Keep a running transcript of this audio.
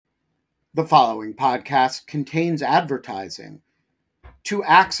The following podcast contains advertising. To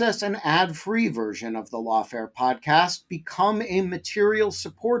access an ad-free version of the Lawfare podcast, become a material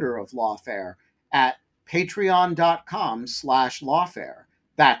supporter of Lawfare at patreon.com/lawfare.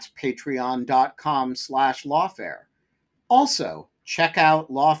 That's patreon.com/lawfare. Also, check out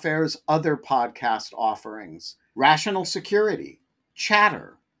Lawfare's other podcast offerings: Rational Security,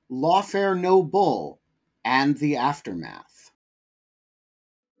 Chatter, Lawfare No Bull, and The Aftermath.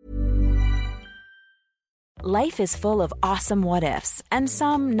 Life is full of awesome what-ifs, and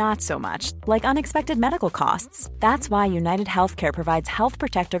some not so much, like unexpected medical costs. That's why United Healthcare provides Health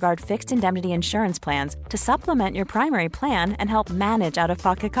Protector Guard fixed indemnity insurance plans to supplement your primary plan and help manage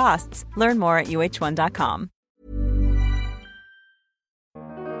out-of-pocket costs. Learn more at uh1.com.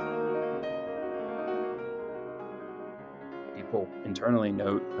 People internally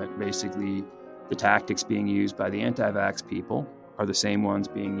note that basically the tactics being used by the anti-vax people are the same ones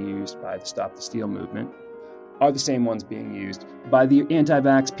being used by the Stop the Steal movement, are the same ones being used by the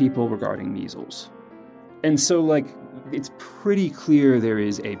anti-vax people regarding measles. And so, it's pretty clear there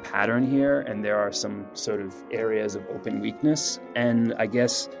is a pattern here, and there are some sort of areas of open weakness. And I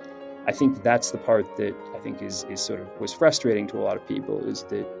think that's the part that I think is sort of was frustrating to a lot of people, is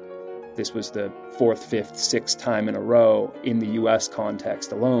that this was the fourth, fifth, sixth time in a row in the US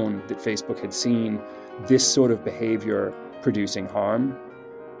context alone that Facebook had seen this sort of behavior producing harm.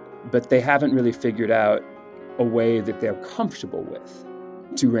 But they haven't really figured out a way that they're comfortable with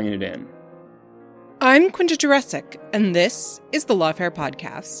to rein it in. I'm Quinta Jurecic, and this is the Lawfare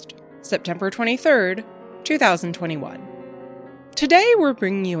Podcast, September 23rd, 2021. Today, we're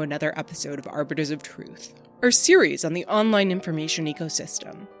bringing you another episode of Arbiters of Truth, our series on the online information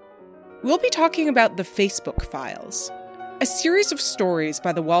ecosystem. We'll be talking about the Facebook Files, a series of stories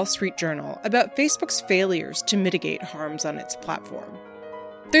by the Wall Street Journal about Facebook's failures to mitigate harms on its platform.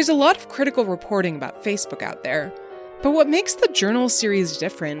 There's a lot of critical reporting about Facebook out there, but what makes the Journal series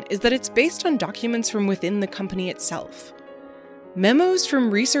different is that it's based on documents from within the company itself. Memos from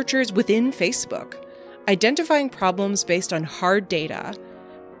researchers within Facebook, identifying problems based on hard data,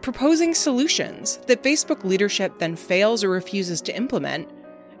 proposing solutions that Facebook leadership then fails or refuses to implement,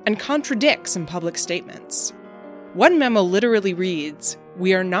 and contradicts in public statements. One memo literally reads,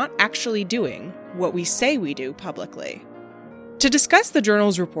 "We are not actually doing what we say we do publicly." To discuss the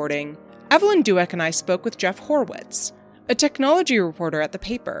Journal's reporting, Evelyn Douek and I spoke with Jeff Horwitz, a technology reporter at the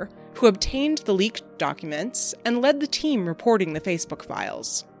paper who obtained the leaked documents and led the team reporting the Facebook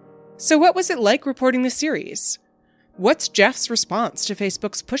Files. So what was it like reporting the series? What's Jeff's response to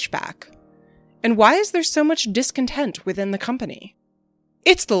Facebook's pushback? And why is there so much discontent within the company?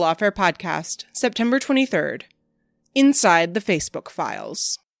 It's the Lawfare Podcast, September 23rd. Inside the Facebook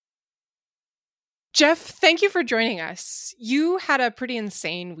Files. Jeff, thank you for joining us. You had a pretty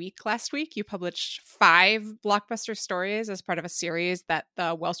insane week last week. You published 5 blockbuster stories as part of a series that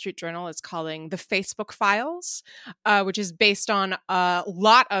the Wall Street Journal is calling The Facebook Files, which is based on a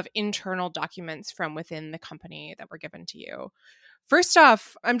lot of internal documents from within the company that were given to you. First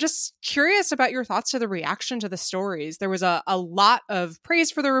off, I'm just curious about your thoughts to the reaction to the stories. There was a lot of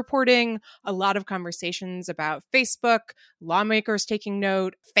praise for the reporting, a lot of conversations about Facebook, lawmakers taking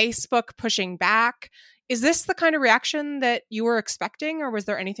note, Facebook pushing back. Is this the kind of reaction that you were expecting, or was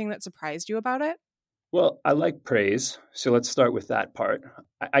there anything that surprised you about it? Well, I like praise, so let's start with that part.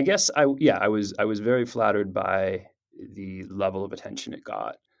 I guess I was very flattered by the level of attention it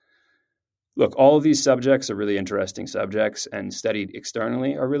got. Look, all of these subjects are really interesting subjects, and studied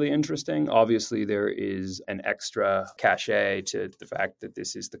externally are really interesting. Obviously, there is an extra cachet to the fact that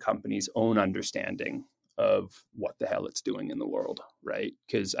this is the company's own understanding of what the hell it's doing in the world, right?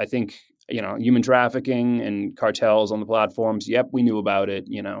 Because I think, human trafficking and cartels on the platforms, yep, we knew about it.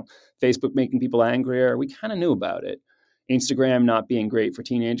 Facebook making people angrier, we kind of knew about it. Instagram not being great for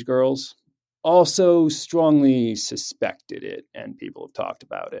teenage girls, also strongly suspected it, and people have talked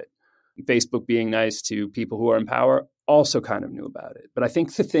about it. Facebook being nice to people who are in power, also kind of knew about it. But I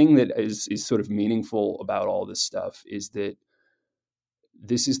think the thing that is sort of meaningful about all this stuff is that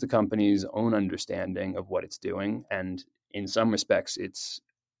this is the company's own understanding of what it's doing. And in some respects,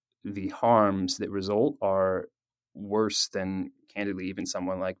 the harms that result are worse than, candidly, even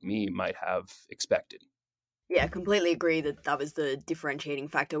someone like me might have expected. Yeah, I completely agree that was the differentiating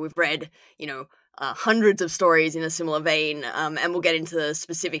factor. We've read, hundreds of stories in a similar vein, and we'll get into the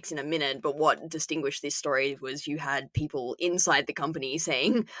specifics in a minute, but what distinguished this story was you had people inside the company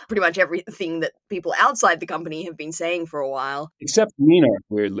saying pretty much everything that people outside the company have been saying for a while. Except meaner,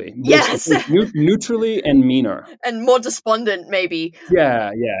 weirdly. Yes. Neutrally and meaner. And more despondent, maybe.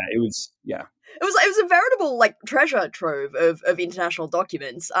 Yeah, it was, yeah. It was a veritable treasure trove of international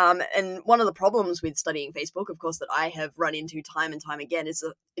documents. And one of the problems with studying Facebook, of course, that I have run into time and time again is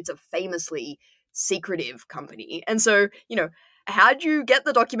it's a famously secretive company. And so, how did you get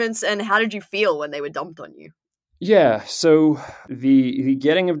the documents and how did you feel when they were dumped on you? Yeah, so the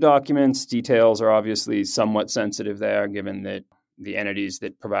getting of documents details are obviously somewhat sensitive there, given that the entities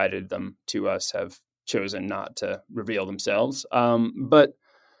that provided them to us have chosen not to reveal themselves. But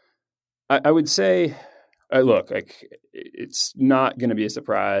I would say, look, it's not going to be a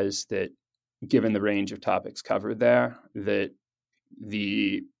surprise that, given the range of topics covered there, that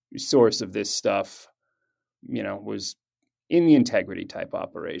the source of this stuff, was in the integrity type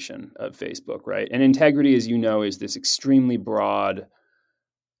operation of Facebook, right? And integrity, as you know, is this extremely broad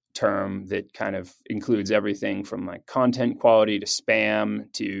term that kind of includes everything from content quality to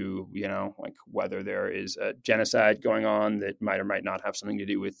spam to, whether there is a genocide going on that might or might not have something to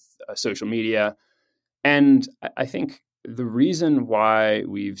do with social media. And I think the reason why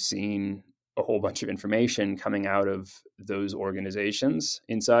we've seen a whole bunch of information coming out of those organizations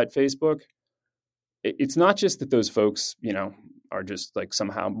inside Facebook, it's not just that those folks, are just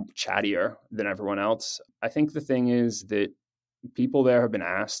somehow chattier than everyone else. I think the thing is that people there have been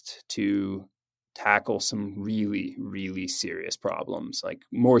asked to tackle some really, really serious problems,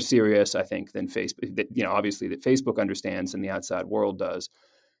 more serious, I think, than Facebook, that, obviously that Facebook understands and the outside world does.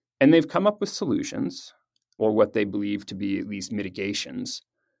 And they've come up with solutions, or what they believe to be at least mitigations.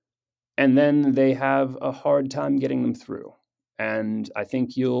 And then they have a hard time getting them through. And I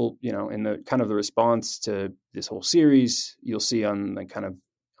think you'll, in the kind of the response to this whole series, you'll see on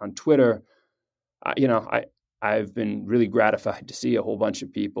on Twitter, I've been really gratified to see a whole bunch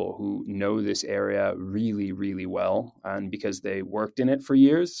of people who know this area really, really well. And because they worked in it for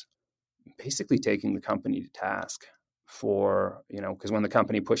years, basically taking the company to task for, because when the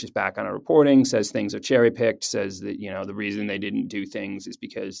company pushes back on our reporting, says things are cherry picked, says that, the reason they didn't do things is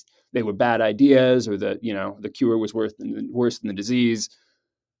because they were bad ideas, or that, the cure was worse than the disease.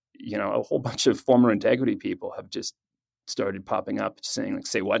 A whole bunch of former integrity people have just started popping up saying,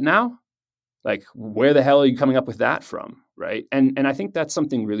 say what now? Where the hell are you coming up with that from? Right. And I think that's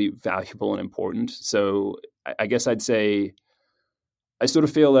something really valuable and important. So I guess I'd say I sort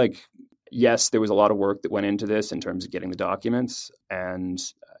of feel like, yes, there was a lot of work that went into this in terms of getting the documents and,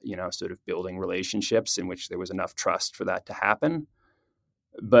 sort of building relationships in which there was enough trust for that to happen.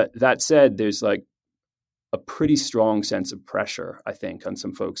 But that said, there's a pretty strong sense of pressure, I think, on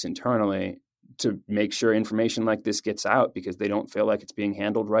some folks internally to make sure information like this gets out because they don't feel like it's being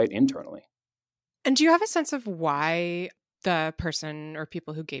handled right internally. And do you have a sense of why the person or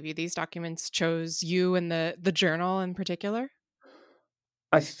people who gave you these documents chose you and the journal in particular?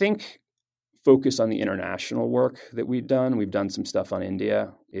 I think focus on the international work that we've done some stuff on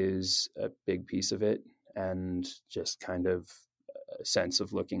India is a big piece of it, and just kind of a sense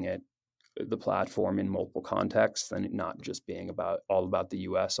of looking at the platform in multiple contexts and not just being all about the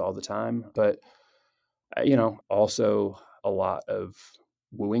US all the time. But, also a lot of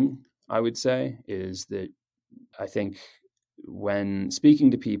wooing, I would say, is that I think when speaking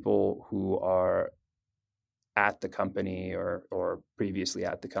to people who are at the company or previously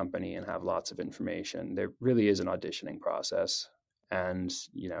at the company and have lots of information, there really is an auditioning process. And,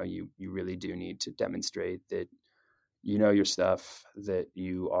 you really do need to demonstrate that your stuff, that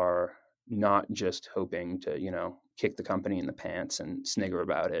you are not just hoping to, kick the company in the pants and snigger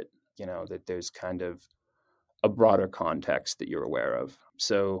about it, that there's kind of a broader context that you're aware of.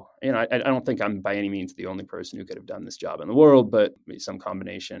 So, I don't think I'm by any means the only person who could have done this job in the world, but some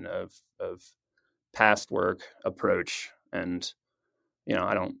combination of past work, approach, and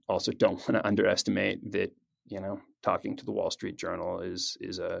I don't want to underestimate that talking to the Wall Street Journal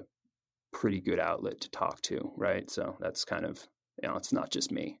is a pretty good outlet to talk to, right? So that's kind of it's not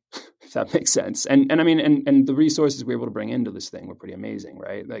just me, if that makes sense. And I mean, and the resources we were able to bring into this thing were pretty amazing,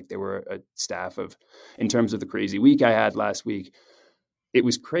 right? There were a staff of, in terms of the crazy week I had last week, it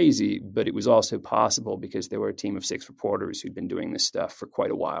was crazy, but it was also possible because there were a team of 6 reporters who'd been doing this stuff for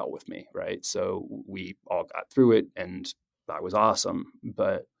quite a while with me, right? So we all got through it, and that was awesome.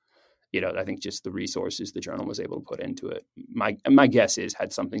 But, I think just the resources the journal was able to put into it, my guess is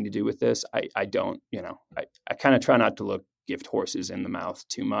had something to do with this. I don't, I kind of try not to look gift horses in the mouth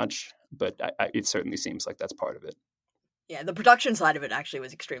too much, but it certainly seems like that's part of it. Yeah, the production side of it actually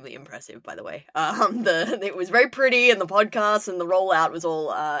was extremely impressive, by the way. It was very pretty, and the podcast and the rollout was all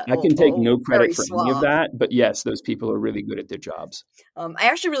I can take no very credit for any of suave. that, but yes, those people are really good at their jobs. I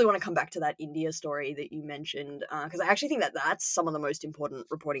actually really want to come back to that India story that you mentioned, because I actually think that that's some of the most important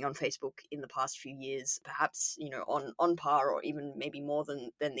reporting on Facebook in the past few years, perhaps, on par or even maybe more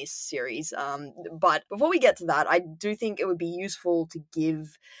than this series. But before we get to that, I do think it would be useful to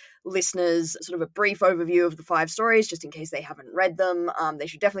give listeners sort of a brief overview of the 5 stories, just in case they haven't read them. They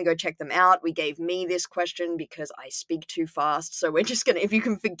should definitely go check them out. We gave me this question because I speak too fast, so we're just gonna, if you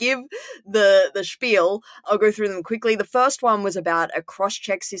can forgive the spiel, I'll go through them quickly. The first one was about a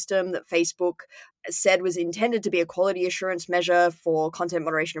cross-check system that Facebook said was intended to be a quality assurance measure for content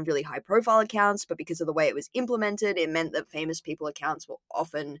moderation of really high-profile accounts, but because of the way it was implemented, it meant that famous people accounts were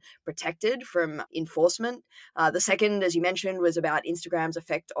often protected from enforcement. The second, as you mentioned, was about Instagram's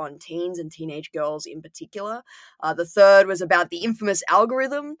effect on teens and teenage girls in particular. The third was about the infamous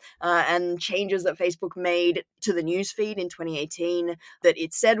algorithm and changes that Facebook made to the newsfeed in 2018 that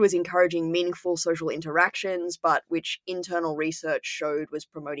it said was encouraging meaningful social interactions, but which internal research showed was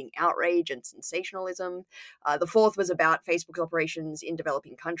promoting outrage and sensationalism. The fourth was about Facebook's operations in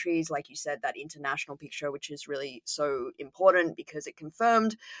developing countries, like you said, that international picture, which is really so important because it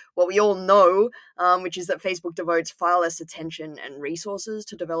confirmed what we all know, which is that Facebook devotes far less attention and resources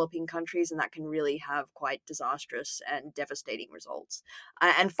to developing countries, and that can really have quite disastrous and devastating results.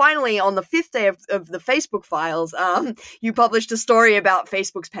 And finally, on the 5th day of the Facebook files, you published a story about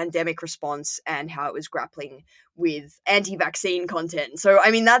Facebook's pandemic response and how it was grappling with anti-vaccine content. So,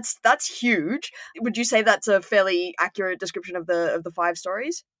 I mean, that's huge. Would you say that's a fairly accurate description of the 5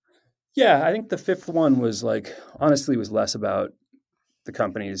 stories? Yeah, I think the 5th one was honestly was less about the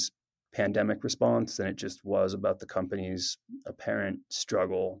company's pandemic response than it just was about the company's apparent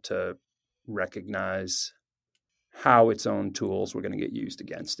struggle to recognize how its own tools were going to get used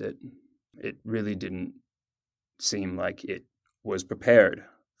against it. It really didn't seem like it was prepared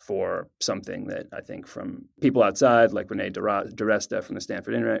for something that I think from people outside, like Renee DiResta from the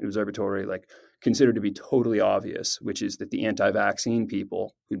Stanford Internet Observatory, considered to be totally obvious, which is that the anti-vaccine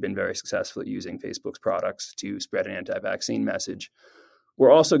people who'd been very successful at using Facebook's products to spread an anti-vaccine message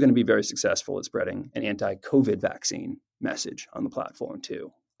were also going to be very successful at spreading an anti-COVID vaccine message on the platform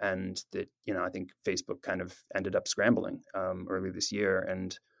too. And that, I think Facebook kind of ended up scrambling early this year,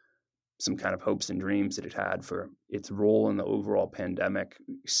 and some kind of hopes and dreams that it had for its role in the overall pandemic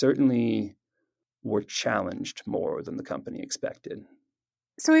certainly were challenged more than the company expected.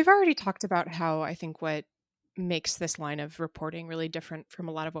 So we've already talked about how I think what makes this line of reporting really different from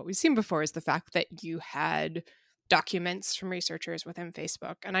a lot of what we've seen before is the fact that you had documents from researchers within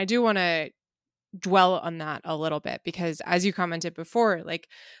Facebook. And I do want to dwell on that a little bit because, as you commented before,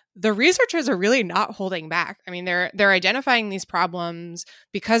 the researchers are really not holding back. I mean, they're identifying these problems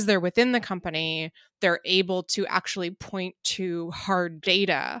because they're within the company. They're able to actually point to hard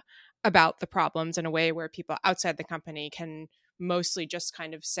data about the problems in a way where people outside the company can mostly just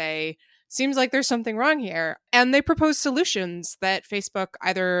kind of say, seems like there's something wrong here. And they propose solutions that Facebook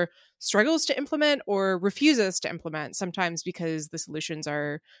either struggles to implement or refuses to implement, sometimes because the solutions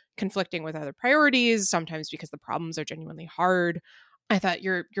are conflicting with other priorities, sometimes because the problems are genuinely hard. I thought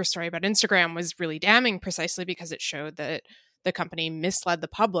your story about Instagram was really damning precisely because it showed that the company misled the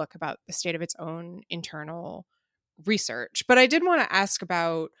public about the state of its own internal research. But I did want to ask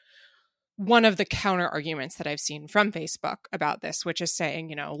about one of the counter arguments that I've seen from Facebook about this, which is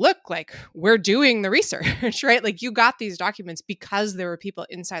saying, look, we're doing the research, right? You got these documents because there were people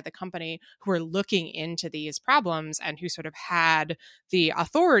inside the company who were looking into these problems and who sort of had the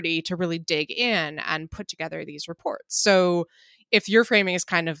authority to really dig in and put together these reports. So if your framing is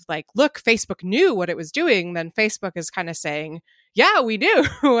kind of look, Facebook knew what it was doing, then Facebook is kind of saying, yeah, we do.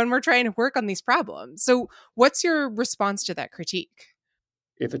 And we're trying to work on these problems. So what's your response to that critique?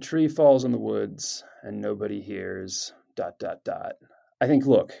 If a tree falls in the woods and nobody hears ... I think,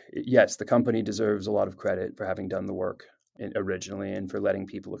 look, yes, the company deserves a lot of credit for having done the work originally and for letting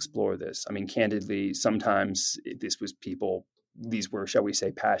people explore this. I mean, candidly, sometimes these were, shall we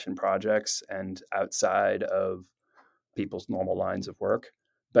say, passion projects and outside of people's normal lines of work.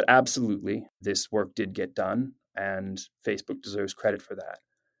 But absolutely, this work did get done, and Facebook deserves credit for that.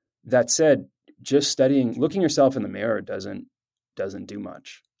 That said, just looking yourself in the mirror doesn't do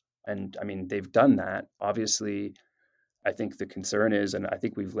much. And I mean, they've done that. Obviously, I think the concern is, and I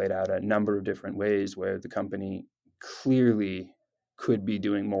think we've laid out a number of different ways where the company clearly could be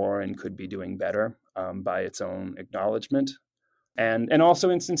doing more and could be doing better by its own acknowledgement. And also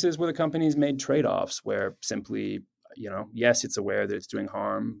instances where the company's made trade-offs where simply, yes, it's aware that it's doing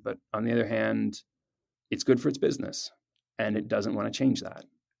harm, but on the other hand, it's good for its business. and it doesn't want to change that.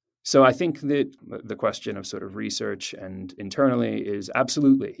 So I think that the question of sort of research and internally is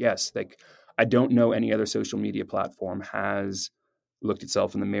absolutely, yes. Like, I don't know any other social media platform has looked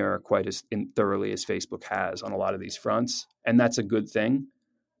itself in the mirror quite as thoroughly as Facebook has on a lot of these fronts. And that's a good thing.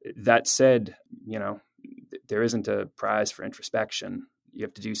 That said, there isn't a prize for introspection. You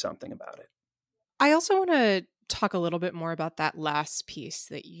have to do something about it. I also want to talk a little bit more about that last piece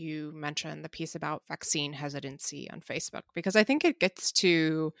that you mentioned, the piece about vaccine hesitancy on Facebook, because I think it gets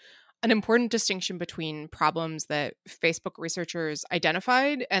to an important distinction between problems that Facebook researchers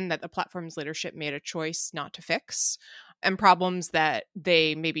identified and that the platform's leadership made a choice not to fix, and problems that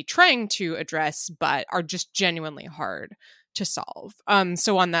they may be trying to address but are just genuinely hard to solve.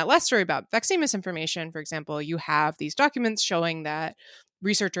 So on that last story about vaccine misinformation, for example, you have these documents showing that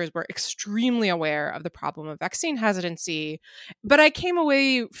researchers were extremely aware of the problem of vaccine hesitancy, but I came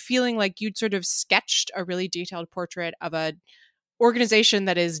away feeling like you'd sort of sketched a really detailed portrait of a organization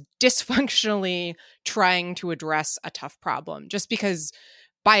that is dysfunctionally trying to address a tough problem, just because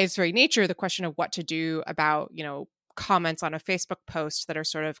by its very nature, the question of what to do about, comments on a Facebook post that are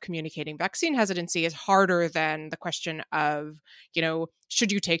sort of communicating vaccine hesitancy is harder than the question of,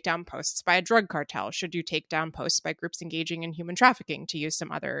 should you take down posts by a drug cartel? Should you take down posts by groups engaging in human trafficking, to use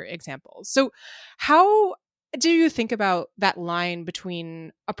some other examples? So how do you think about that line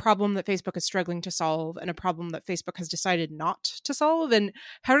between a problem that Facebook is struggling to solve and a problem that Facebook has decided not to solve? And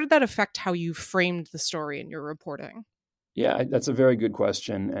how did that affect how you framed the story in your reporting? Yeah, that's a very good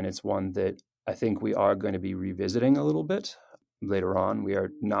question. And it's one that I think we are going to be revisiting a little bit later on. We are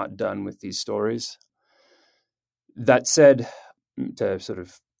not done with these stories. That said, to sort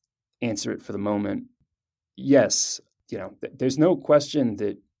of answer it for the moment, yes, there's no question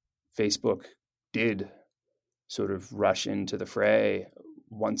that Facebook did sort of rush into the fray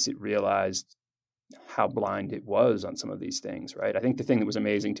once it realized how blind it was on some of these things, right? I think the thing that was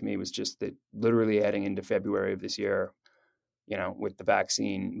amazing to me was just that literally heading into February of this year, with the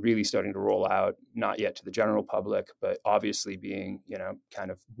vaccine really starting to roll out, not yet to the general public, but obviously being,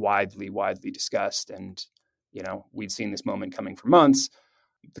 kind of widely discussed. And, we'd seen this moment coming for months.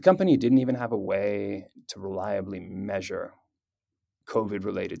 The company didn't even have a way to reliably measure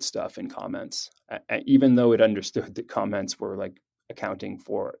COVID-related stuff in comments, even though it understood that comments were like accounting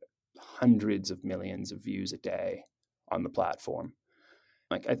for hundreds of millions of views a day on the platform.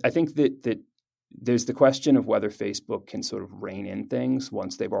 Like, I think that there's the question of whether Facebook can sort of rein in things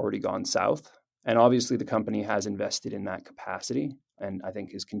once they've already gone south. And obviously the company has invested in that capacity and I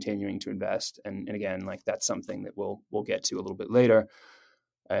think is continuing to invest. And again, like, that's something that we'll get to a little bit later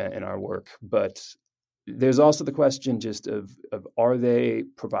in our work. But there's also the question just of are they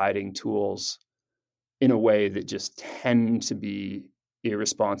providing tools in a way that just tend to be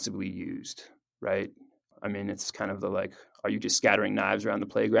irresponsibly used, right? I mean, it's kind of are you just scattering knives around the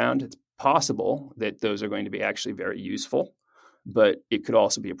playground? It's possible that those are going to be actually very useful, but it could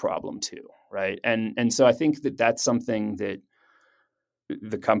also be a problem too, right? And so I think that that's something that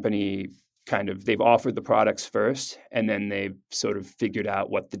the company they've offered the products first, and then they've sort of figured out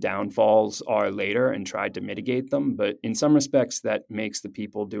what the downfalls are later and tried to mitigate them. But in some respects, that makes the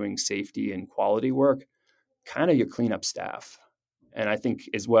people doing safety and quality work kind of your cleanup staff. And I think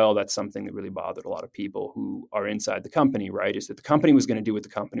as well, that's something that really bothered a lot of people who are inside the company, right? Is that the company was going to do what the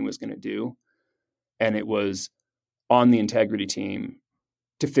company was going to do. And it was on the integrity team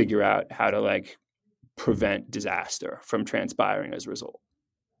to figure out how to prevent disaster from transpiring as a result.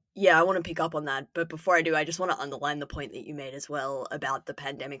 Yeah, I want to pick up on that. But before I do, I just want to underline the point that you made as well about the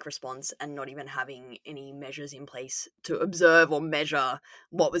pandemic response and not even having any measures in place to observe or measure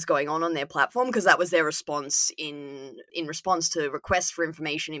what was going on their platform, because that was their response in response to requests for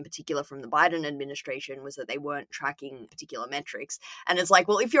information, in particular from the Biden administration, was that they weren't tracking particular metrics. And it's like,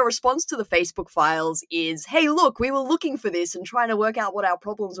 well, if your response to the Facebook files is, hey, look, we were looking for this and trying to work out what our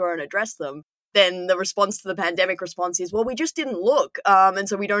problems were and address them, then the response to the pandemic response is, well, we just didn't look, and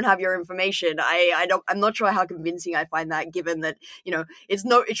so we don't have your information. I'm not sure how convincing I find that, given that,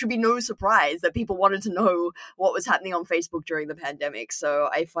 it should be no surprise that people wanted to know what was happening on Facebook during the pandemic. So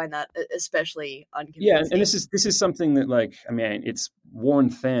I find that especially unconvincing. Yeah, and this is something that it's worn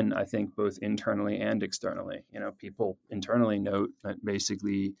thin, I think, both internally and externally. People internally note that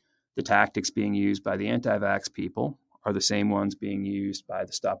basically the tactics being used by the anti-vax people are the same ones being used by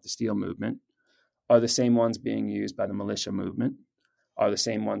the Stop the Steal movement, are the same ones being used by the militia movement, are the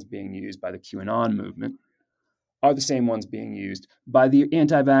same ones being used by the QAnon movement, are the same ones being used by the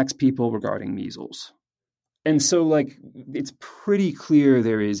anti-vax people regarding measles. And so it's pretty clear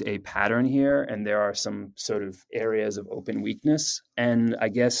there is a pattern here, and there are some sort of areas of open weakness. And I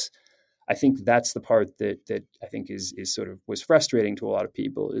guess I think that's the part that I think is sort of was frustrating to a lot of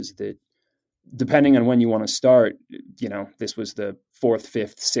people, is that depending on when you want to start, this was the 4th,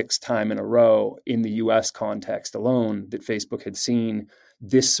 5th, 6th time in a row in the US context alone that Facebook had seen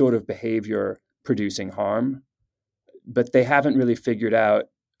this sort of behavior producing harm, but they haven't really figured out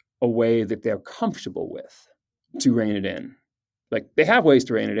a way that they're comfortable with to rein it in. Like, they have ways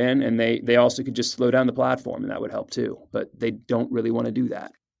to rein it in, and they also could just slow down the platform, and that would help too, but they don't really want to do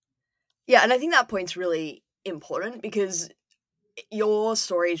that. Yeah, and I think that point's really important, because your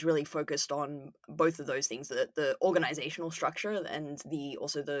story is really focused on both of those things, the organizational structure and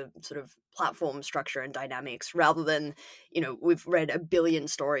also the sort of platform structure and dynamics, rather than, we've read a billion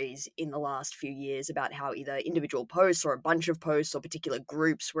stories in the last few years about how either individual posts or a bunch of posts or particular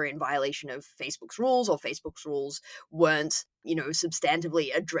groups were in violation of Facebook's rules, or Facebook's rules weren't, substantively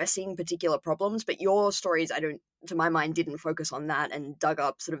addressing particular problems. But your stories, to my mind, didn't focus on that and dug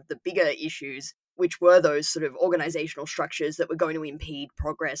up sort of the bigger issues, which were those sort of organizational structures that were going to impede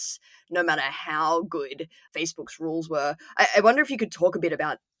progress no matter how good Facebook's rules were. I wonder if you could talk a bit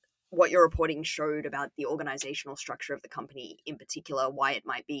about what your reporting showed about the organizational structure of the company in particular, why it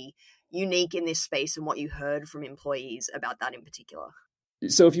might be unique in this space, and what you heard from employees about that in particular.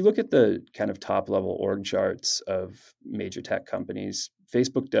 So if you look at the kind of top level org charts of major tech companies,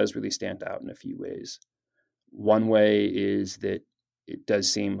 Facebook does really stand out in a few ways. One way is that it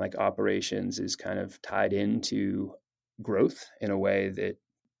does seem like operations is kind of tied into growth in a way that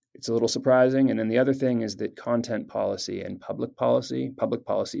it's a little surprising. And then the other thing is that content policy and public policy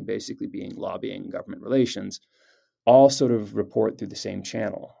basically being lobbying, government relations, all sort of report through the same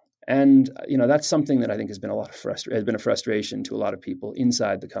channel. And, that's something that I think has been a frustration to a lot of people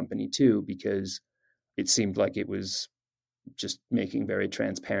inside the company too, because it seemed like it was just making very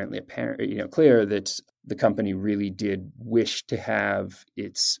transparently apparent, clear that the company really did wish to have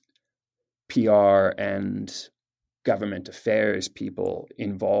its PR and government affairs people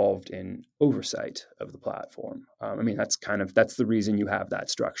involved in oversight of the platform. That's the reason you have that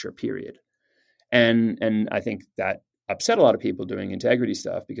structure, period. And I think that upset a lot of people doing integrity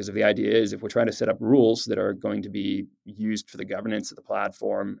stuff, because of the idea is, if we're trying to set up rules that are going to be used for the governance of the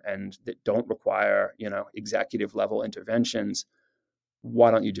platform and that don't require, executive level interventions,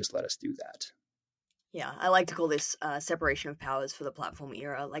 why don't you just let us do that? Yeah, I like to call this separation of powers for the platform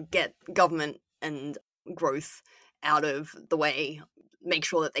era. Like, get government and growth out of the way, make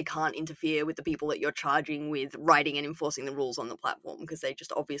sure that they can't interfere with the people that you're charging with writing and enforcing the rules on the platform, because they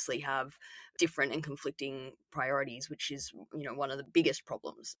just obviously have different and conflicting priorities, which is, one of the biggest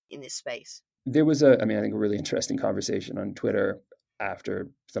problems in this space. There was I think a really interesting conversation on Twitter after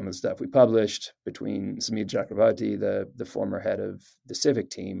some of the stuff we published between Samir Chakrabarti, the former head of the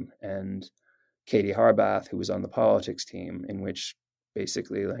civic team, and Katie Harbath, who was on the politics team, in which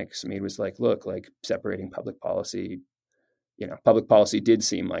basically, like, Samir was like, look, like, separating public policy did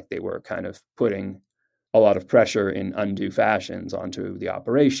seem like they were kind of putting a lot of pressure in undue fashions onto the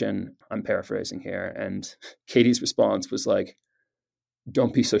operation. I'm paraphrasing here. And Katie's response was like,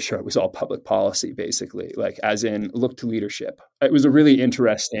 don't be so sure it was all public policy, basically, like, as in, look to leadership. It was a really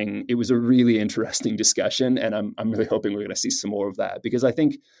interesting discussion. And I'm really hoping we're going to see some more of that, because I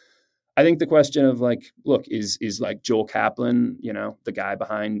think the question of, like, look, is like Joel Kaplan, the guy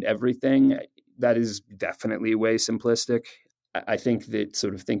behind everything, that is definitely way simplistic. I think that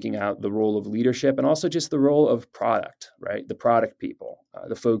sort of thinking out the role of leadership, and also just the role of product, right? The product people,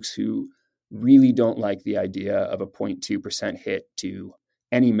 the folks who really don't like the idea of a 0.2% hit to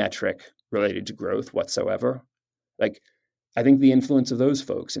any metric related to growth whatsoever. Like, I think the influence of those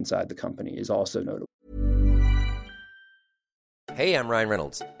folks inside the company is also notable. Hey, I'm Ryan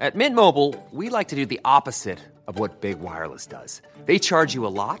Reynolds. At Mint Mobile, we like to do the opposite of what Big Wireless does. They charge you a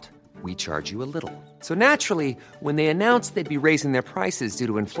lot. We charge you a little. So naturally, when they announced they'd be raising their prices due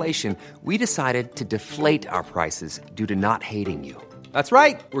to inflation, we decided to deflate our prices due to not hating you. That's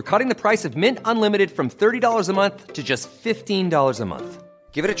right. We're cutting the price of Mint Unlimited from $30 a month to just $15 a month.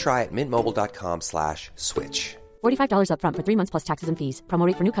 Give it a try at mintmobile.com/switch. $45 up front for 3 months plus taxes and fees. Promo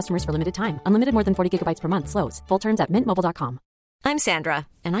rate for new customers for limited time. Unlimited more than 40 gigabytes per month slows. Full terms at mintmobile.com. I'm Sandra,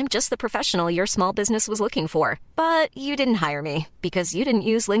 and I'm just the professional your small business was looking for. But you didn't hire me because you didn't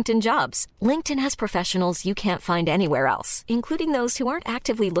use LinkedIn Jobs. LinkedIn has professionals you can't find anywhere else, including those who aren't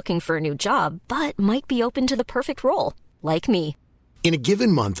actively looking for a new job, but might be open to the perfect role, like me. In a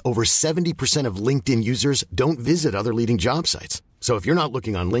given month, over 70% of LinkedIn users don't visit other leading job sites. So if you're not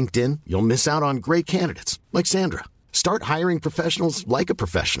looking on LinkedIn, you'll miss out on great candidates like Sandra. Start hiring professionals like a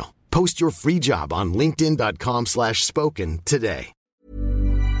professional. Post your free job on linkedin.com/spoken today.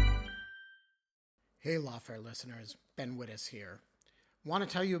 Hey, Lawfare listeners, Ben Wittes here. want to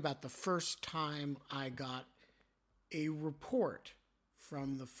tell you about the first time I got a report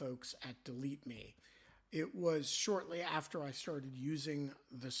from the folks at Delete Me. It was shortly after I started using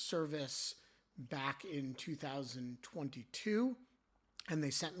the service back in 2022, and they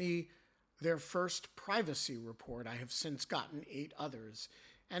sent me their first privacy report. I have since gotten 8 others,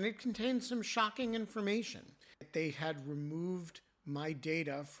 and it contained some shocking information. They had removed my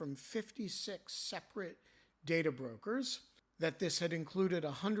data from 56 separate data brokers, that this had included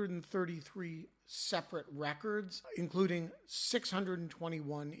 133 separate records, including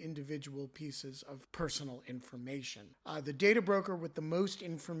 621 individual pieces of personal information. The data broker with the most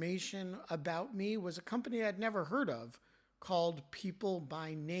information about me was a company I'd never heard of called People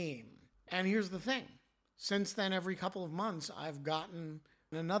by Name. And here's the thing. Since then, every couple of months, I've gotten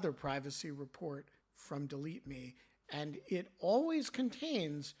another privacy report from Delete Me, and it always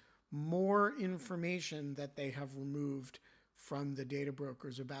contains more information that they have removed from the data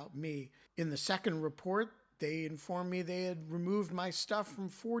brokers about me. In the second report, they informed me they had removed my stuff from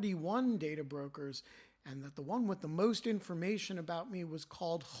 41 data brokers, and that the one with the most information about me was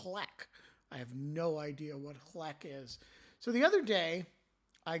called Hlek. I have no idea what Hlek is. So the other day,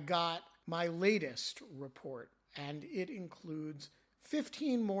 I got my latest report, and it includes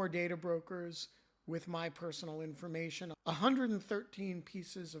 15 more data brokers with my personal information, 113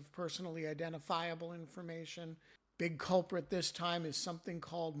 pieces of personally identifiable information. Big culprit this time is something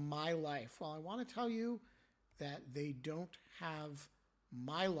called My Life. Well, I want to tell you that they don't have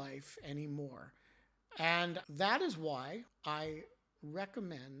My Life anymore. And that is why I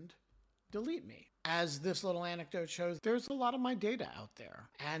recommend Delete Me. As this little anecdote shows, there's a lot of my data out there,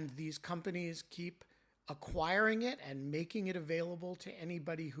 and these companies keep acquiring it and making it available to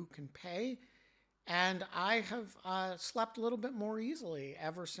anybody who can pay. And I have slept a little bit more easily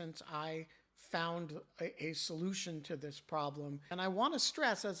ever since I found a solution to this problem. And I want to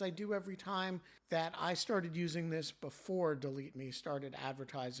stress, as I do every time, that I started using this before Delete Me started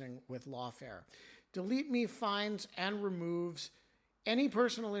advertising with Lawfare. Delete Me finds and removes any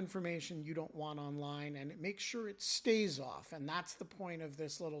personal information you don't want online, and it makes sure it stays off. And that's the point of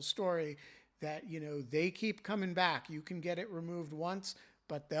this little story, that, you know, they keep coming back. You can get it removed once,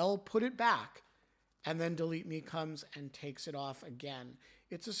 but they'll put it back, and then Delete Me comes and takes it off again.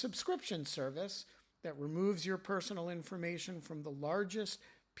 It's a subscription service that removes your personal information from the largest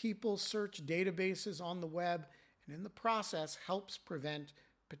people search databases on the web, and in the process helps prevent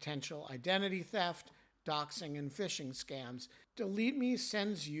potential identity theft, doxing, and phishing scams. Delete Me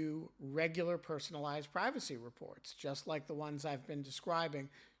sends you regular personalized privacy reports, just like the ones I've been describing,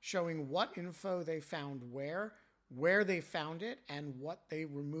 showing what info they found where they found it, and what they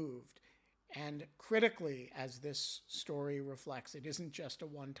removed. And critically, as this story reflects, it isn't just a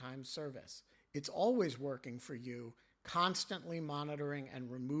one-time service. It's always working for you, constantly monitoring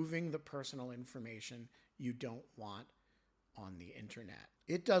and removing the personal information you don't want on the internet.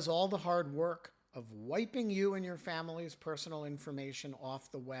 It does all the hard work of wiping you and your family's personal information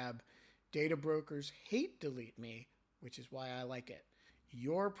off the web. Data brokers hate Delete Me, which is why I like it.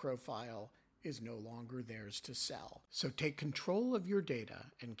 Your profile is no longer theirs to sell. So take control of your data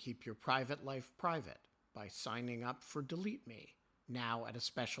and keep your private life private by signing up for Delete Me, now at a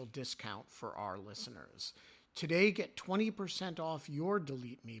special discount for our listeners. Today, get 20% off your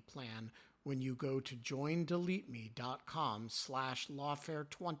Delete Me plan when you go to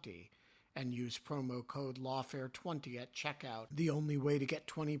joindeleteme.com/lawfare20 and use promo code lawfare20 at checkout. The only way to get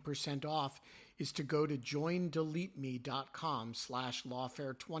 20% off is to go to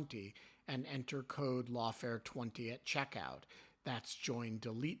joindeleteme.com/lawfare20 and enter code lawfare20 at checkout. That's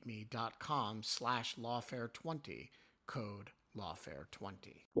joindeleteme.com/lawfare20, code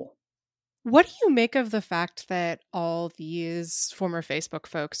lawfare20. Cool. What do you make of the fact that all these former Facebook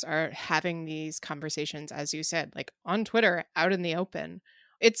folks are having these conversations, as you said, like on Twitter, out in the open?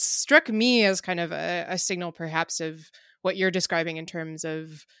 It struck me as kind of a signal perhaps of what you're describing in terms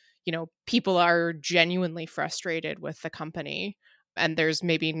of, you know, people are genuinely frustrated with the company, and there's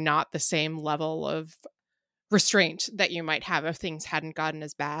maybe not the same level of restraint that you might have if things hadn't gotten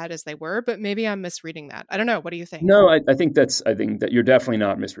as bad as they were, but maybe I'm misreading that. I don't know. What do you think? No, I think that you're definitely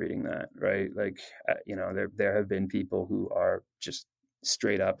not misreading that, right? Like, you know, there have been people who are just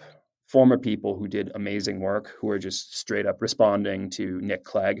straight up former people who did amazing work, who are just straight up responding to Nick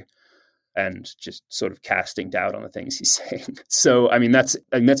Clegg and just sort of casting doubt on the things he's saying. So, I mean, that's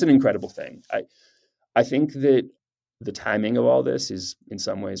an incredible thing. I think that the timing of all this is in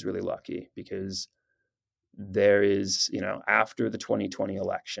some ways really lucky, because there is, you know, after the 2020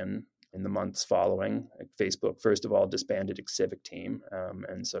 election, in the months following, like Facebook, first of all, disbanded its civic team,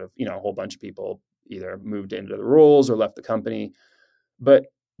 and sort of, you know, a whole bunch of people either moved into the roles or left the company. But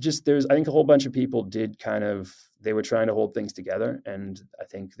just I think a whole bunch of people they were trying to hold things together. And I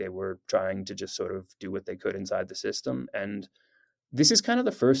think they were trying to just sort of do what they could inside the system. And this is kind of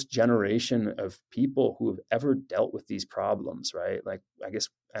the first generation of people who have ever dealt with these problems, right? Like, I guess,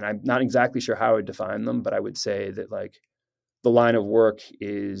 and I'm not exactly sure how I would define them, but I would say that like the line of work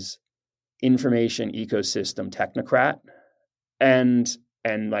is information ecosystem technocrat and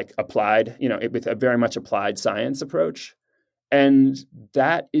like applied, with a very much applied science approach. And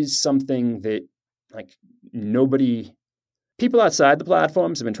that is something that like people outside the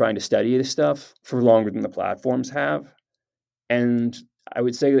platforms have been trying to study this stuff for longer than the platforms have. And I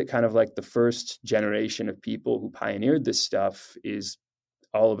would say that kind of like the first generation of people who pioneered this stuff is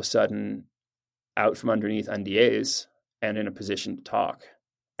all of a sudden out from underneath NDAs and in a position to talk.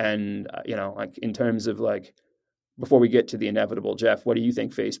 And, like in terms of like, before we get to the inevitable, Jeff, what do you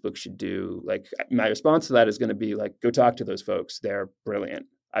think Facebook should do? Like my response to that is going to be like, go talk to those folks. They're brilliant.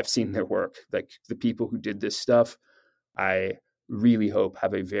 I've seen their work. Like the people who did this stuff, I really hope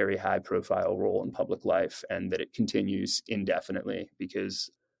have a very high profile role in public life and that it continues indefinitely because,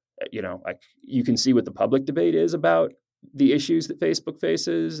 like you can see what the public debate is about the issues that Facebook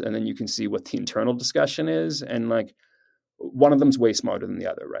faces. And then you can see what the internal discussion is. And like one of them's way smarter than the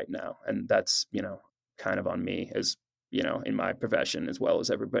other right now. And that's, kind of on me as, in my profession, as well as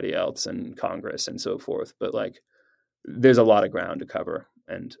everybody else and Congress and so forth. But like, there's a lot of ground to cover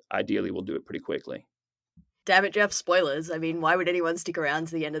and ideally we'll do it pretty quickly. Damn it, Jeff, spoilers. I mean, why would anyone stick around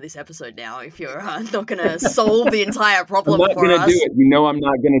to the end of this episode now if you're not going to solve the entire problem for us? I'm not going to do it. I'm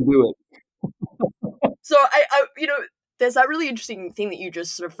not going to do it. So, I there's that really interesting thing that you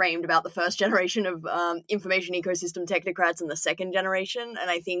just sort of framed about the first generation of information ecosystem technocrats and the second generation. And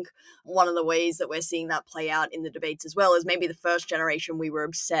I think one of the ways that we're seeing that play out in the debates as well is maybe the first generation, we were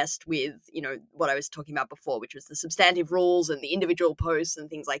obsessed with, what I was talking about before, which was the substantive rules and the individual posts and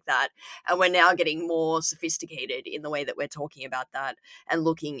things like that. And we're now getting more sophisticated in the way that we're talking about that and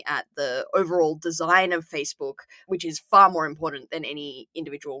looking at the overall design of Facebook, which is far more important than any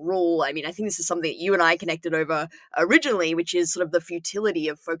individual rule. I mean, I think this is something that you and I connected over originally, which is sort of the futility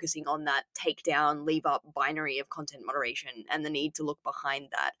of focusing on that takedown, leave up binary of content moderation and the need to look behind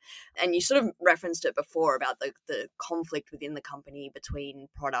that. And you sort of referenced it before about the conflict within the company between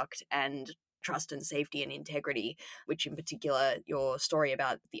product and trust and safety and integrity, which in particular, your story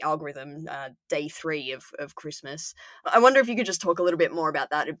about the algorithm, day 3 of Christmas. I wonder if you could just talk a little bit more about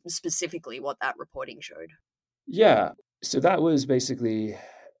that, specifically what that reporting showed. Yeah. So that was basically,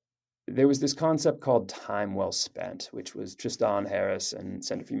 there was this concept called time well spent, which was Tristan Harris and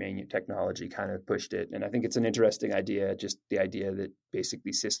Center for Humane Technology kind of pushed it. And I think it's an interesting idea, just the idea that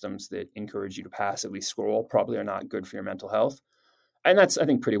basically systems that encourage you to passively scroll probably are not good for your mental health. And that's, I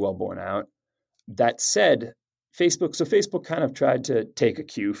think, pretty well borne out. That said, Facebook kind of tried to take a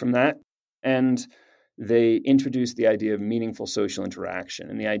cue from that. And they introduced the idea of meaningful social interaction.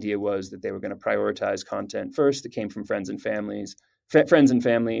 And the idea was that they were going to prioritize content first that came from friends and family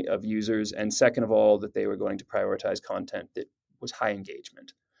of users. And second of all, that they were going to prioritize content that was high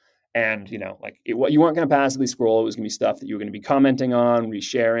engagement. And, you weren't going to passively scroll. It was going to be stuff that you were going to be commenting on,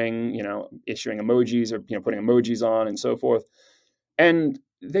 resharing, issuing emojis or, putting emojis on and so forth. And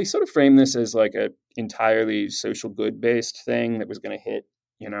they sort of framed this as like a entirely social good based thing that was going to hit,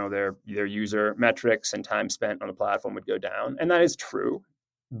 their user metrics and time spent on the platform would go down. And that is true.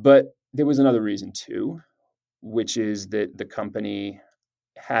 But there was another reason too, which is that the company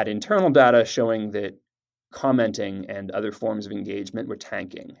had internal data showing that commenting and other forms of engagement were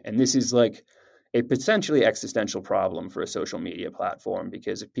tanking. And this is like a potentially existential problem for a social media platform,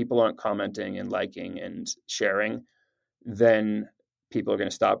 because if people aren't commenting and liking and sharing, then people are going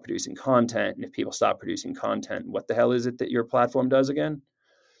to stop producing content. And if people stop producing content, what the hell is it that your platform does again?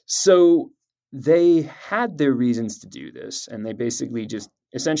 So they had their reasons to do this, and they basically just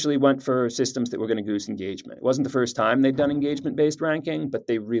essentially went for systems that were going to goose engagement. It wasn't the first time they'd done engagement-based ranking, but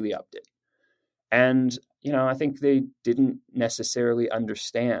they really upped it. And, I think they didn't necessarily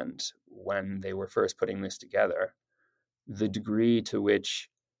understand when they were first putting this together the degree to which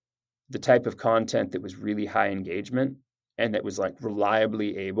the type of content that was really high engagement and that was like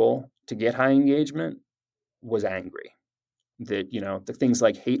reliably able to get high engagement was angry. That, the things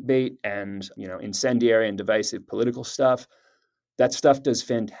like hate bait and, incendiary and divisive political stuff, that stuff does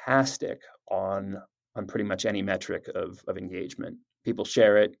fantastic on pretty much any metric of engagement. People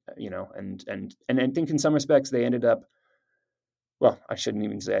share it, and I think in some respects they ended up, well, I shouldn't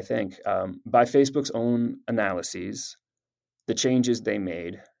even say I think, by Facebook's own analyses, the changes they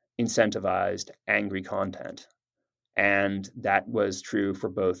made incentivized angry content. And that was true for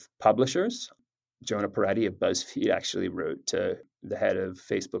both publishers, Jonah Peretti of BuzzFeed actually wrote to the head of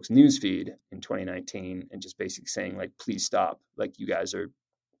Facebook's newsfeed in 2019 and just basically saying, like, please stop. Like, you guys are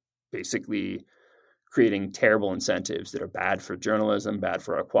basically creating terrible incentives that are bad for journalism, bad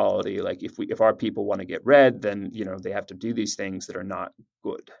for our quality. Like, if our people want to get read, then, you know, they have to do these things that are not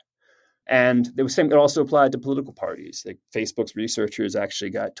good. And there was it also applied to political parties. Like, Facebook's researchers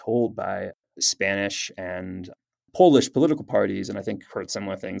actually got told by Spanish and Polish political parties, and I think heard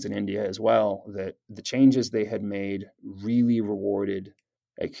similar things in India as well, that the changes they had made really rewarded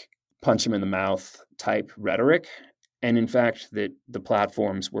like punch them in the mouth type rhetoric. And in fact, that the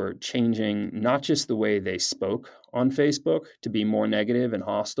platforms were changing not just the way they spoke on Facebook to be more negative and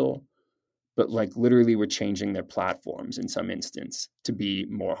hostile, but like literally were changing their platforms in some instance to be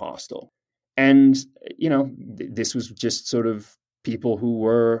more hostile. And, you know, this was just sort of people who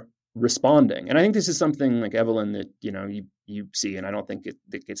were responding. And I think this is something like, Evelyn, that, you know, you see, and I don't think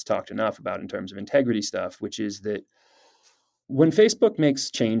it gets talked enough about in terms of integrity stuff, which is that when Facebook makes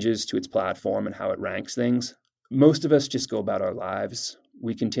changes to its platform and how it ranks things, most of us just go about our lives.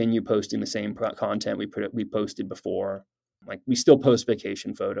 We continue posting the same content we posted before. Like, we still post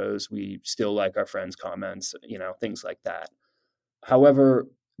vacation photos. We still like our friends' comments, you know, things like that. However,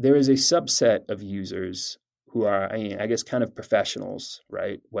 there is a subset of users who are, I guess, kind of professionals,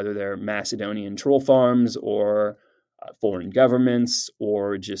 right? Whether they're Macedonian troll farms or foreign governments,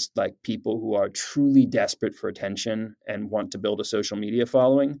 or just like people who are truly desperate for attention and want to build a social media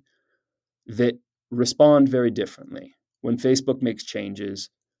following, that respond very differently. When Facebook makes changes,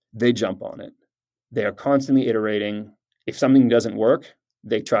 they jump on it. They are constantly iterating. If something doesn't work,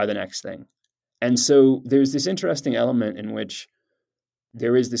 they try the next thing. And so there's this interesting element in which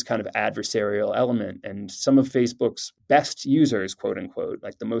there is this kind of adversarial element, and some of Facebook's best users, quote unquote,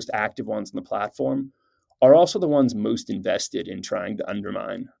 like the most active ones on the platform, are also the ones most invested in trying to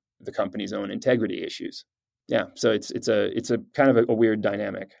undermine the company's own integrity issues. Yeah, so it's a kind of a weird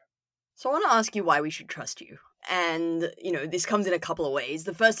dynamic. So I want to ask you why we should trust you. And, you know, this comes in a couple of ways.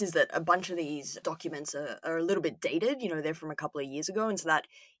 The first is that a bunch of these documents are a little bit dated. You know, they're from a couple of years ago. And so that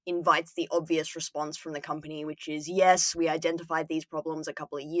invites the obvious response from the company, which is, yes, we identified these problems a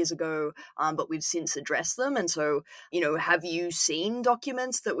couple of years ago, but we've since addressed them. And so, you know, have you seen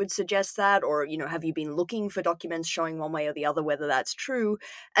documents that would suggest that? Or, you know, have you been looking for documents showing one way or the other whether that's true?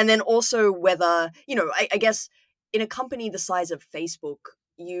 And then also whether, you know, I guess in a company the size of Facebook,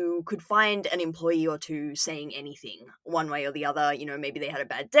 you could find an employee or two saying anything one way or the other. You know, maybe they had a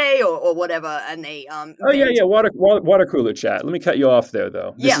bad day or whatever, and they water cooler chat. Let me cut you off there,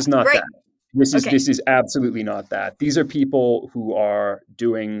 though. This is not that. This is absolutely not that. These are people who are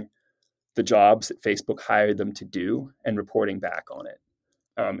doing the jobs that Facebook hired them to do and reporting back on it.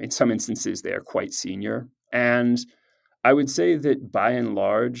 In some instances, they are quite senior, and I would say that by and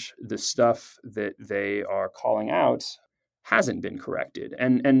large, the stuff that they are calling out hasn't been corrected.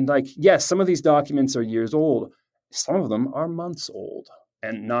 And like, yes, some of these documents are years old. Some of them are months old,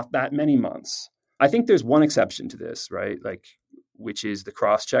 and not that many months. I think there's one exception to this, right? Like, which is the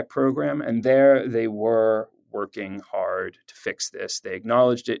cross-check program. And there they were working hard to fix this. They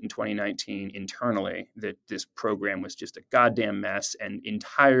acknowledged it in 2019 internally that this program was just a goddamn mess and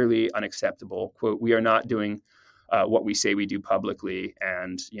entirely unacceptable. Quote, "We are not doing what we say we do publicly.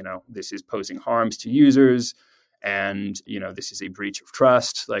 And, you know, this is posing harms to users. And, you know, this is a breach of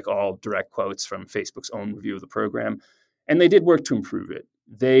trust," like all direct quotes from Facebook's own review of the program. And they did work to improve it.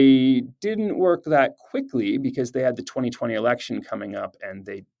 They didn't work that quickly because they had the 2020 election coming up, and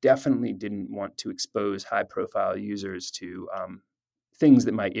they definitely didn't want to expose high-profile users to things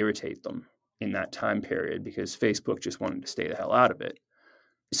that might irritate them in that time period, because Facebook just wanted to stay the hell out of it.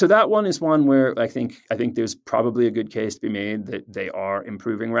 So that one is one where I think there's probably a good case to be made that they are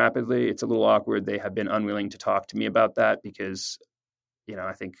improving rapidly. It's a little awkward. They have been unwilling to talk to me about that because, you know,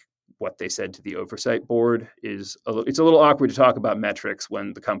 I think what they said to the oversight board is it's a little awkward to talk about metrics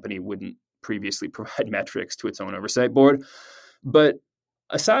when the company wouldn't previously provide metrics to its own oversight board. But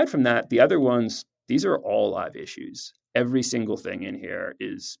aside from that, the other ones, these are all live issues. Every single thing in here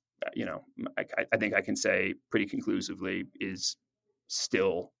is, you know, I think I can say pretty conclusively is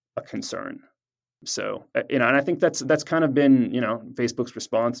still a concern. So, you know, and I think that's kind of been, you know, Facebook's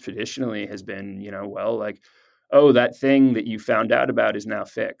response traditionally has been, you know, well, like, oh, that thing that you found out about is now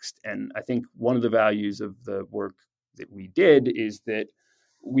fixed. And I think one of the values of the work that we did is that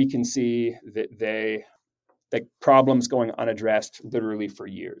we can see that problems going unaddressed literally for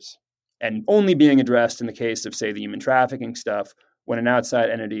years, and only being addressed in the case of, say, the human trafficking stuff, when an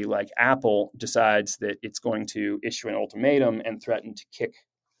outside entity like Apple decides that it's going to issue an ultimatum and threaten to kick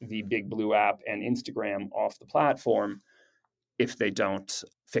the Big Blue app and Instagram off the platform if they don't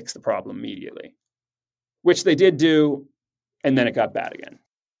fix the problem immediately. which they did do, and then it got bad again.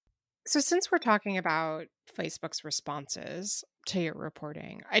 So since we're talking about Facebook's responses to your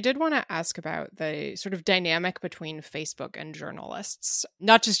reporting, I did want to ask about the sort of dynamic between Facebook and journalists,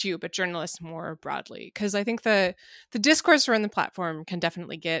 not just you, but journalists more broadly, because I think the discourse around the platform can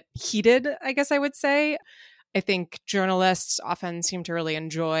definitely get heated, I guess I would say. I think journalists often seem to really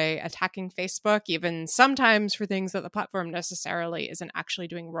enjoy attacking Facebook, even sometimes for things that the platform necessarily isn't actually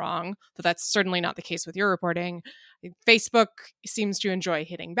doing wrong. But that's certainly not the case with your reporting. Facebook seems to enjoy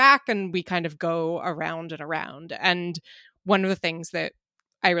hitting back, and we kind of go around and around. And one of the things that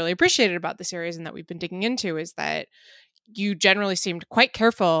I really appreciated about the series and that we've been digging into is that you generally seemed quite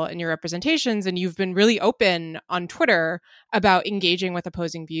careful in your representations, and you've been really open on Twitter about engaging with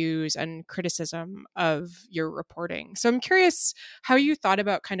opposing views and criticism of your reporting. So I'm curious how you thought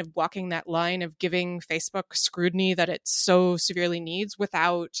about kind of walking that line of giving Facebook scrutiny that it so severely needs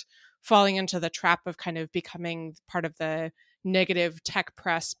without falling into the trap of kind of becoming part of the negative tech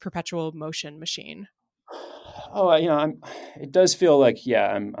press perpetual motion machine. Oh, it does feel like,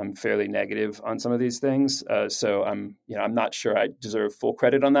 I'm fairly negative on some of these things. So I'm not sure I deserve full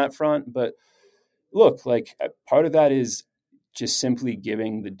credit on that front. But look, like part of that is just simply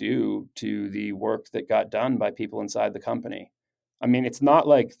giving the due to the work that got done by people inside the company. I mean, it's not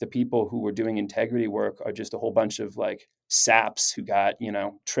like the people who were doing integrity work are just a whole bunch of like saps who got,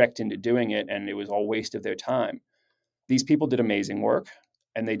 tricked into doing it and it was all waste of their time. These people did amazing work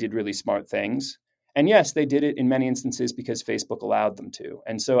and they did really smart things. And yes, they did it in many instances because Facebook allowed them to.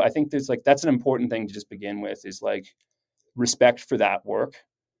 And so I think that's an important thing to just begin with is like respect for that work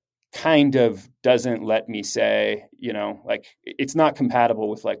kind of doesn't let me say, it's not compatible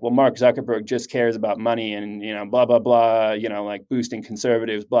with like, well, Mark Zuckerberg just cares about money and, blah, blah, blah, like boosting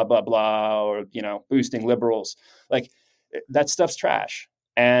conservatives, blah, blah, blah, or, boosting liberals. Like that stuff's trash.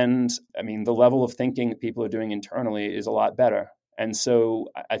 And I mean, the level of thinking that people are doing internally is a lot better. And so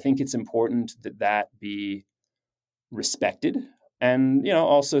I think it's important that be respected. And,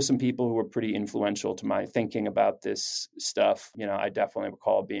 also some people who were pretty influential to my thinking about this stuff. I definitely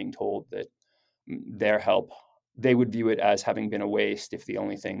recall being told that their help, they would view it as having been a waste if the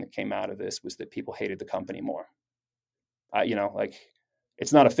only thing that came out of this was that people hated the company more.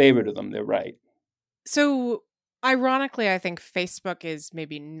 It's not a favor to them. They're right. So ironically, I think Facebook is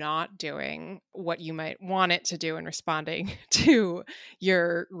maybe not doing what you might want it to do in responding to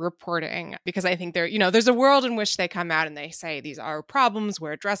your reporting, because I think there's a world in which they come out and they say these are problems,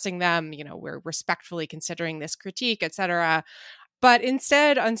 we're addressing them, we're respectfully considering this critique, etc. But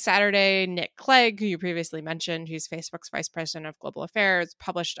instead, on Saturday, Nick Clegg, who you previously mentioned, who's Facebook's vice president of global affairs,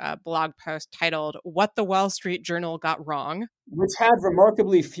 published a blog post titled "What the Wall Street Journal Got Wrong," which had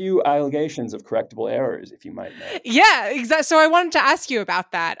remarkably few allegations of correctable errors, if you might know. Yeah, exactly. So I wanted to ask you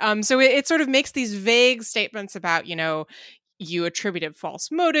about that. So it sort of makes these vague statements about, you attributed false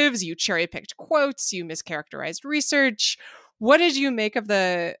motives, you cherry-picked quotes, you mischaracterized research. What did you make of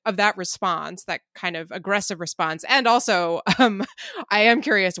that response, that kind of aggressive response? And also, I am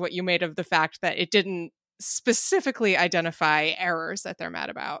curious what you made of the fact that it didn't specifically identify errors that they're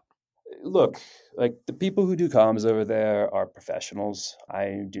mad about. Look, like the people who do comms over there are professionals.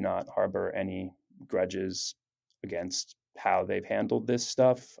 I do not harbor any grudges against how they've handled this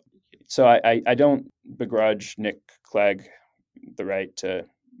stuff. So I don't begrudge Nick Clegg the right to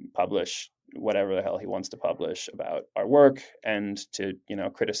publish whatever the hell he wants to publish about our work and to,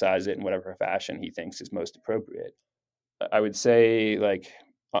 criticize it in whatever fashion he thinks is most appropriate. I would say like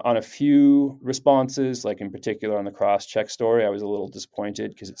on a few responses, like in particular on the cross-check story, I was a little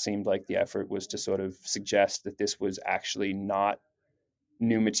disappointed because it seemed like the effort was to sort of suggest that this was actually not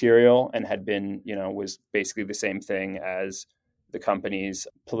new material and had been, was basically the same thing as the company's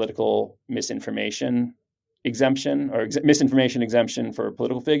political misinformation exemption or misinformation exemption for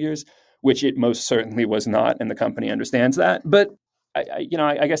political figures, which it most certainly was not, and the company understands that. But I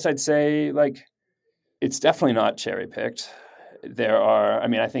guess I'd say like it's definitely not cherry picked.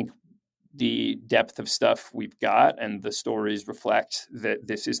 I think the depth of stuff we've got and the stories reflect that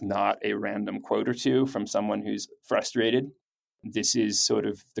this is not a random quote or two from someone who's frustrated. This is sort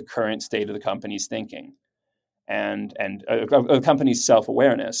of the current state of the company's thinking and a company's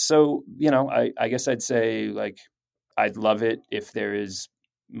self-awareness. So, I guess I'd say like I'd love it if there is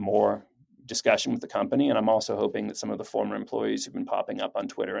more discussion with the company. And I'm also hoping that some of the former employees who've been popping up on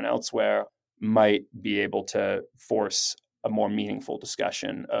Twitter and elsewhere might be able to force a more meaningful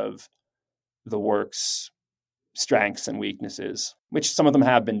discussion of the work's strengths and weaknesses, which some of them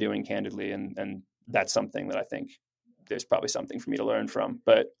have been doing candidly. And that's something that I think there's probably something for me to learn from.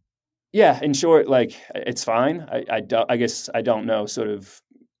 But yeah, in short, like it's fine. I guess I don't know sort of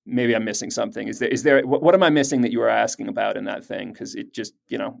maybe I'm missing something. Is there what am I missing that you were asking about in that thing? Because it just,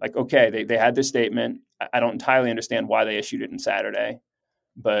 like, okay, they had their statement. I don't entirely understand why they issued it on Saturday,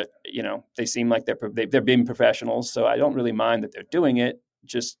 but they seem like they're being professionals, so I don't really mind that they're doing it.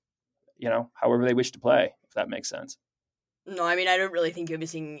 Just however they wish to play, if that makes sense. No, I mean, I don't really think you're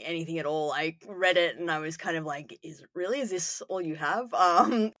missing anything at all. I read it and I was kind of like, is this all you have?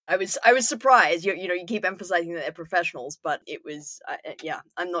 I was surprised. You keep emphasizing that they're professionals, but it was,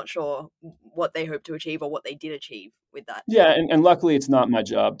 I'm not sure what they hope to achieve or what they did achieve with that. Yeah, and luckily it's not my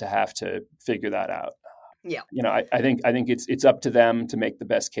job to have to figure that out. Yeah. I think it's up to them to make the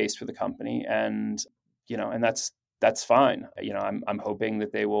best case for the company, and and that's fine. I'm hoping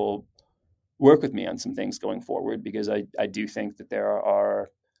that they will work with me on some things going forward, because I do think that there are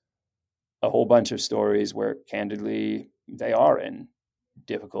a whole bunch of stories where, candidly, they are in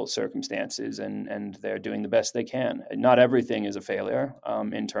difficult circumstances and they're doing the best they can. Not everything is a failure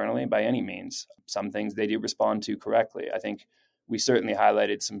internally by any means. Some things they do respond to correctly. I think we certainly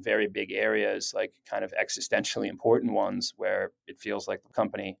highlighted some very big areas, like kind of existentially important ones, where it feels like the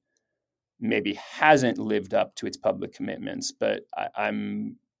company maybe hasn't lived up to its public commitments. But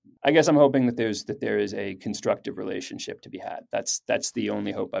I guess I'm hoping that there is a constructive relationship to be had. That's the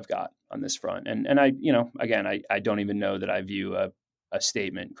only hope I've got on this front. And I, again, I don't even know that I view a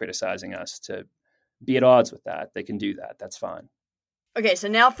statement criticizing us to be at odds with that. They can do that. That's fine. Okay, so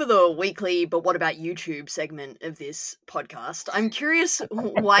now for the weekly "But What About YouTube" segment of this podcast. I'm curious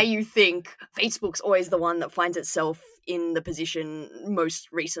why you think Facebook's always the one that finds itself in the position most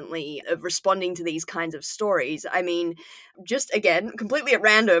recently of responding to these kinds of stories. I mean, just again, completely at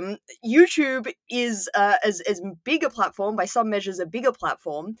random, YouTube is as big a platform, by some measures a bigger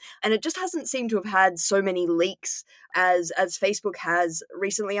platform, and it just hasn't seemed to have had so many leaks as Facebook has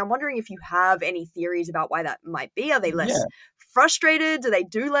recently. I'm wondering if you have any theories about why that might be. Are they less frustrated? Do they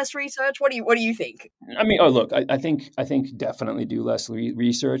do less research? What do you think? I mean, look, I think definitely do less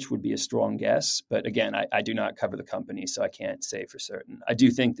research would be a strong guess. But again, I do not cover the company, so I can't say for certain. I do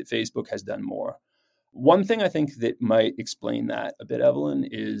think that Facebook has done more. One thing I think that might explain that a bit, Evelyn,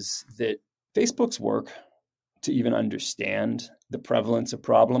 is that Facebook's work to even understand the prevalence of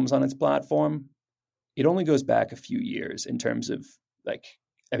problems on its platform, it only goes back a few years in terms of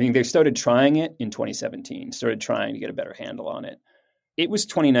they started trying it in 2017, started trying to get a better handle on it. It was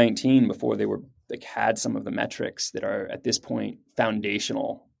 2019 before they were had some of the metrics that are at this point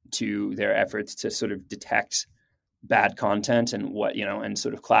foundational to their efforts to sort of detect bad content and and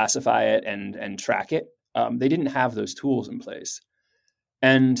sort of classify it and track it. They didn't have those tools in place.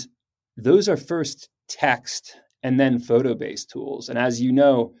 And those are first text and then photo-based tools. And as you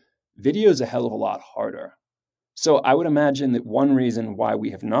know, video is a hell of a lot harder. So I would imagine that one reason why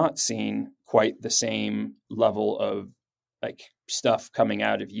we have not seen quite the same level of stuff coming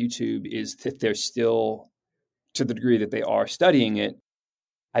out of YouTube is that they're still, to the degree that they are studying it,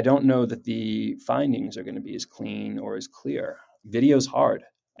 I don't know that the findings are going to be as clean or as clear. Video's hard.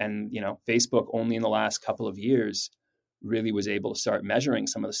 And, Facebook only in the last couple of years really was able to start measuring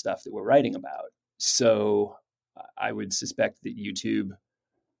some of the stuff that we're writing about. So I would suspect that YouTube,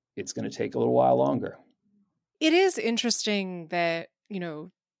 it's going to take a little while longer. It is interesting that,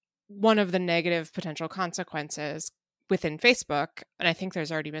 one of the negative potential consequences within Facebook, and I think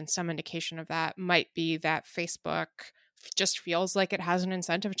there's already been some indication of that, might be that Facebook just feels like it has an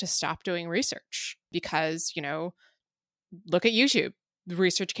incentive to stop doing research because, look at YouTube. The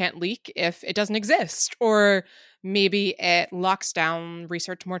research can't leak if it doesn't exist, or maybe it locks down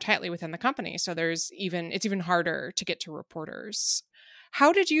research more tightly within the company. So it's even harder to get to reporters.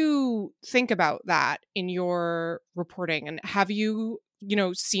 How did you think about that in your reporting? And have you,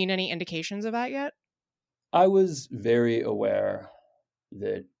 seen any indications of that yet? I was very aware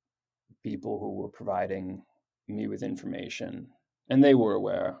that people who were providing me with information, and they were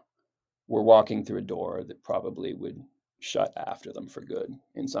aware, were walking through a door that probably would shut after them for good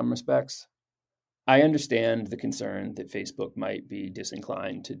in some respects. I understand the concern that Facebook might be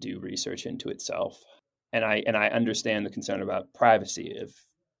disinclined to do research into itself. And I understand the concern about privacy of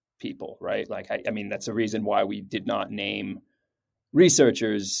people, right? I mean, that's a reason why we did not name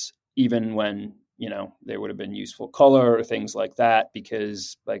researchers, even when, there would have been useful color or things like that,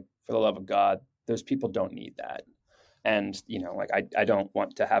 because for the love of God, those people don't need that. And, I don't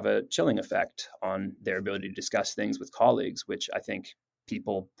want to have a chilling effect on their ability to discuss things with colleagues, which I think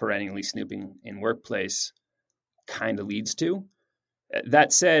people perennially snooping in workplace kind of leads to.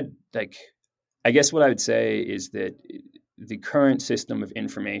 That said, I guess what I would say is that the current system of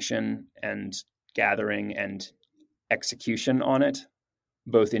information and gathering and execution on it,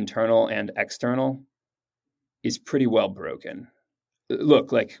 both internal and external, is pretty well broken.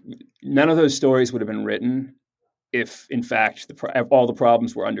 look, like none of those stories would have been written if, in fact, all the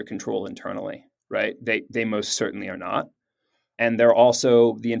problems were under control internally, right? They most certainly are not. And they're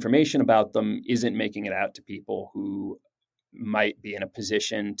also, the information about them isn't making it out to people who might be in a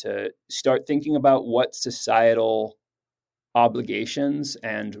position to start thinking about what societal obligations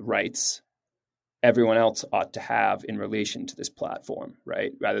and rights everyone else ought to have in relation to this platform,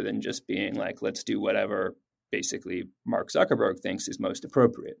 right? Rather than just being like, let's do whatever basically Mark Zuckerberg thinks is most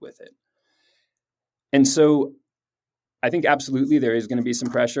appropriate with it. And so I think absolutely there is going to be some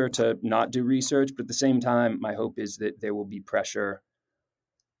pressure to not do research, but at the same time, my hope is that there will be pressure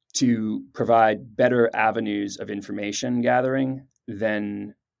to provide better avenues of information gathering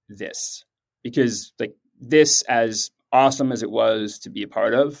than this. Because like this, as awesome as it was to be a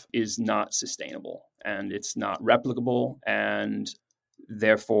part of, is not sustainable and it's not replicable. And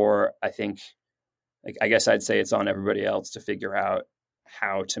therefore, I think, like, I guess I'd say it's on everybody else to figure out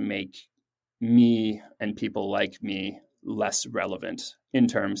how to make me and people like me less relevant in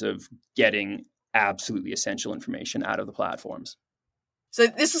terms of getting absolutely essential information out of the platforms. So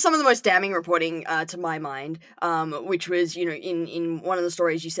this was some of the most damning reporting to my mind, which was, in one of the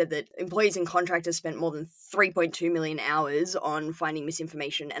stories you said that employees and contractors spent more than 3.2 million hours on finding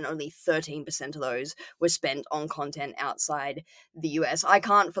misinformation, and only 13% of those were spent on content outside the US. I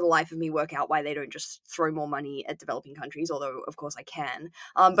can't for the life of me work out why they don't just throw more money at developing countries, although of course I can.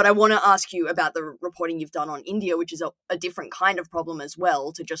 But I want to ask you about the reporting you've done on India, which is a different kind of problem as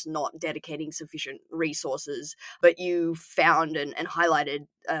well, to just not dedicating sufficient resources. But you found and highlighted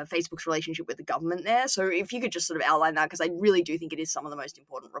Facebook's relationship with the government there. So if you could just sort of outline that, because I really do think it is some of the most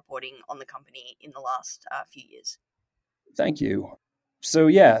important reporting on the company in the last few years. Thank you. So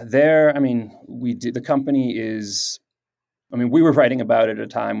yeah, the company is, we were writing about it at a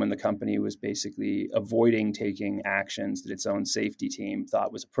time when the company was basically avoiding taking actions that its own safety team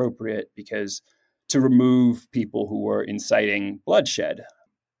thought was appropriate, because to remove people who were inciting bloodshed,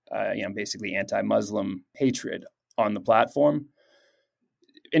 basically anti-Muslim hatred on the platform.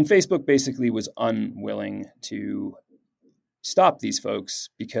 And Facebook basically was unwilling to stop these folks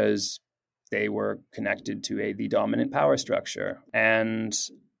because they were connected to the dominant power structure. And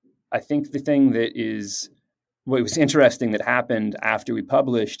I think the thing that what was interesting that happened after we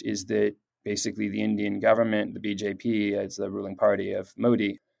published is that basically the Indian government, the BJP, as the ruling party of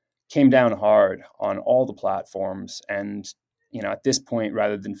Modi, came down hard on all the platforms. And, at this point,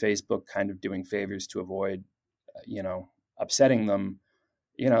 rather than Facebook kind of doing favors to avoid, upsetting them,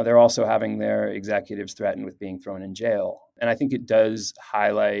 they're also having their executives threatened with being thrown in jail. And I think it does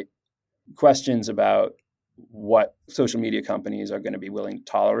highlight questions about what social media companies are going to be willing to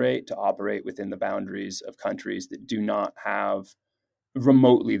tolerate to operate within the boundaries of countries that do not have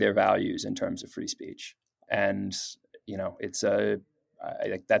remotely their values in terms of free speech. And, I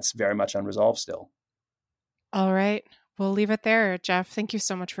think that's very much unresolved still. All right. We'll leave it there. Jeff, thank you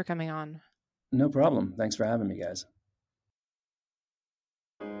so much for coming on. No problem. Thanks for having me, guys.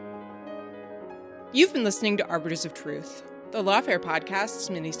 You've been listening to Arbiters of Truth, the Lawfare podcast's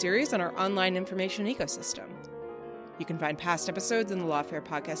miniseries on our online information ecosystem. You can find past episodes in the Lawfare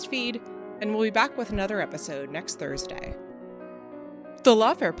podcast feed, and we'll be back with another episode next Thursday. The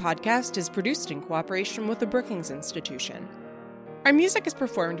Lawfare podcast is produced in cooperation with the Brookings Institution. Our music is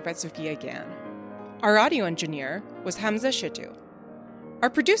performed by Sophia Gan. Our audio engineer was Hamza Shitu. Our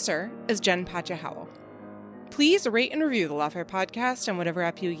producer is Jen Pacha-Howell. Please rate and review the Lawfare podcast on whatever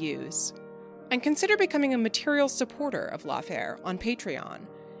app you use. And consider becoming a material supporter of Lawfare on Patreon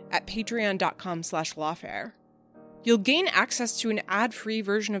at patreon.com/lawfare. You'll gain access to an ad-free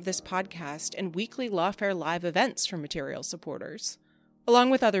version of this podcast and weekly Lawfare live events for material supporters, along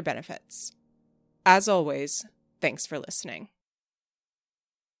with other benefits. As always, thanks for listening.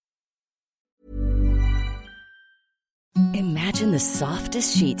 Imagine the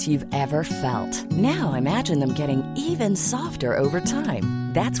softest sheets you've ever felt. Now imagine them getting even softer over time.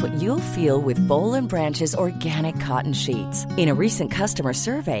 That's what you'll feel with Boll & Branch's organic cotton sheets. In a recent customer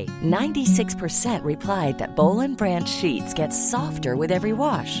survey, 96% replied that Boll & Branch sheets get softer with every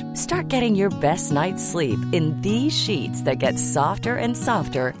wash. Start getting your best night's sleep in these sheets that get softer and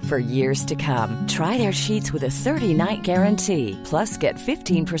softer for years to come. Try their sheets with a 30-night guarantee. Plus, get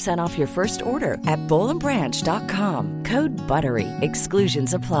 15% off your first order at bollandbranch.com. Code BUTTERY.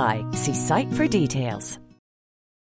 Exclusions apply. See site for details.